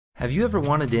Have you ever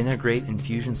wanted to integrate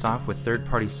Infusionsoft with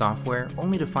third-party software,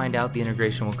 only to find out the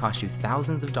integration will cost you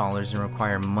thousands of dollars and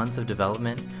require months of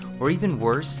development? Or even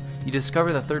worse, you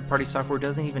discover the third-party software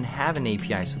doesn't even have an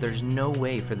API, so there's no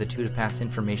way for the two to pass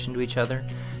information to each other?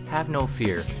 Have no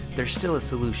fear, there's still a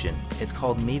solution. It's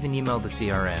called Maven Email to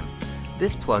CRM.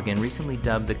 This plugin, recently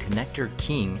dubbed the Connector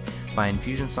King by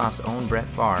Infusionsoft's own Brett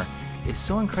Farr, is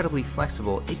so incredibly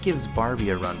flexible it gives Barbie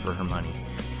a run for her money.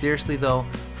 Seriously though,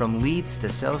 from leads to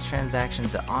sales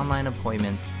transactions to online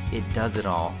appointments, it does it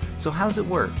all. So how's it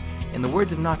work? In the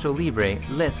words of Nacho Libre,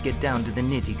 let's get down to the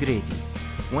nitty-gritty.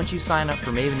 Once you sign up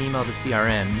for Maven Email to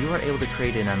CRM, you are able to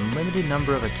create an unlimited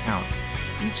number of accounts.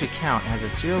 Each account has a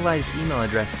serialized email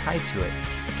address tied to it.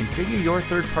 Configure your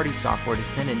third-party software to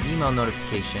send an email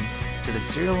notification to the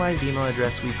serialized email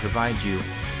address we provide you,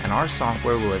 and our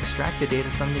software will extract the data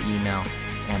from the email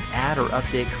and add or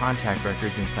update contact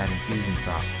records inside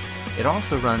Infusionsoft. It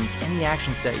also runs any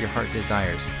action set your heart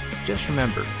desires. Just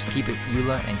remember to keep it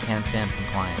EULA and CAN-SPAM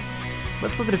compliant.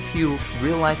 Let's look at a few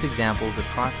real-life examples of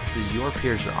processes your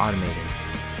peers are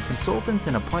automating. Consultants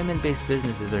and appointment-based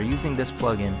businesses are using this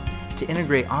plugin to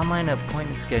integrate online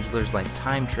appointment schedulers like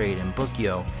TimeTrade and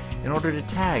Bookeo in order to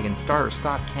tag and start or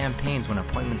stop campaigns when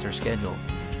appointments are scheduled.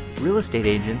 Real estate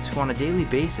agents who on a daily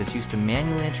basis used to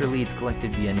manually enter leads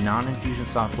collected via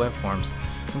non-Infusionsoft web forms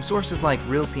from sources like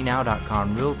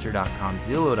RealtyNow.com, Realtor.com,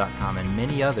 Zillow.com, and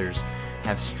many others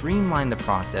have streamlined the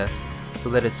process so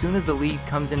that as soon as the lead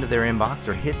comes into their inbox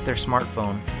or hits their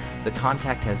smartphone, the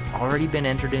contact has already been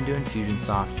entered into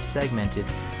Infusionsoft, segmented,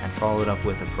 and followed up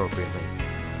with appropriately.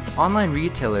 Online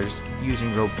retailers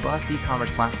using robust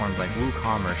e-commerce platforms like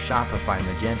WooCommerce, Shopify,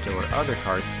 Magento, or other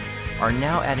carts are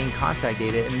now adding contact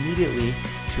data immediately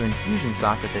to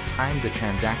Infusionsoft at the time the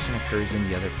transaction occurs in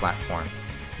the other platform.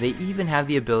 They even have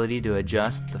the ability to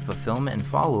adjust the fulfillment and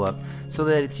follow-up so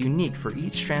that it's unique for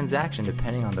each transaction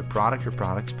depending on the product or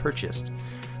products purchased.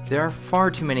 There are far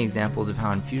too many examples of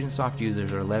how Infusionsoft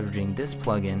users are leveraging this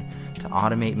plugin to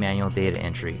automate manual data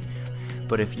entry.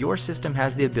 But if your system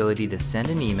has the ability to send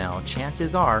an email,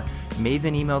 chances are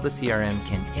Maven Email to CRM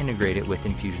can integrate it with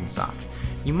Infusionsoft.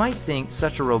 You might think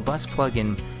such a robust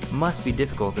plugin must be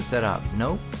difficult to set up.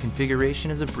 Nope, configuration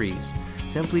is a breeze.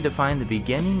 Simply define the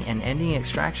beginning and ending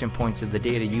extraction points of the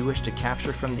data you wish to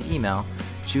capture from the email,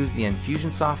 choose the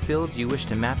Infusionsoft fields you wish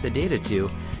to map the data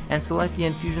to, and select the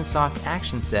Infusionsoft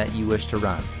action set you wish to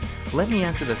run. Let me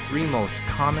answer the three most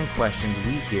common questions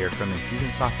we hear from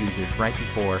Infusionsoft users right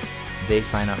before they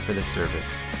sign up for the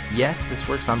service. Yes, this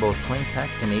works on both plain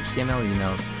text and HTML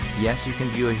emails. Yes, you can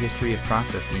view a history of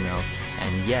processed emails.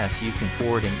 And yes, you can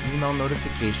forward an email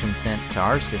notification sent to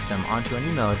our system onto an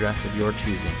email address of your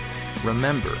choosing.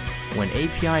 Remember, when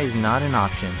API is not an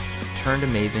option, turn to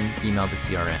Maven Email to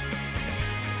CRM.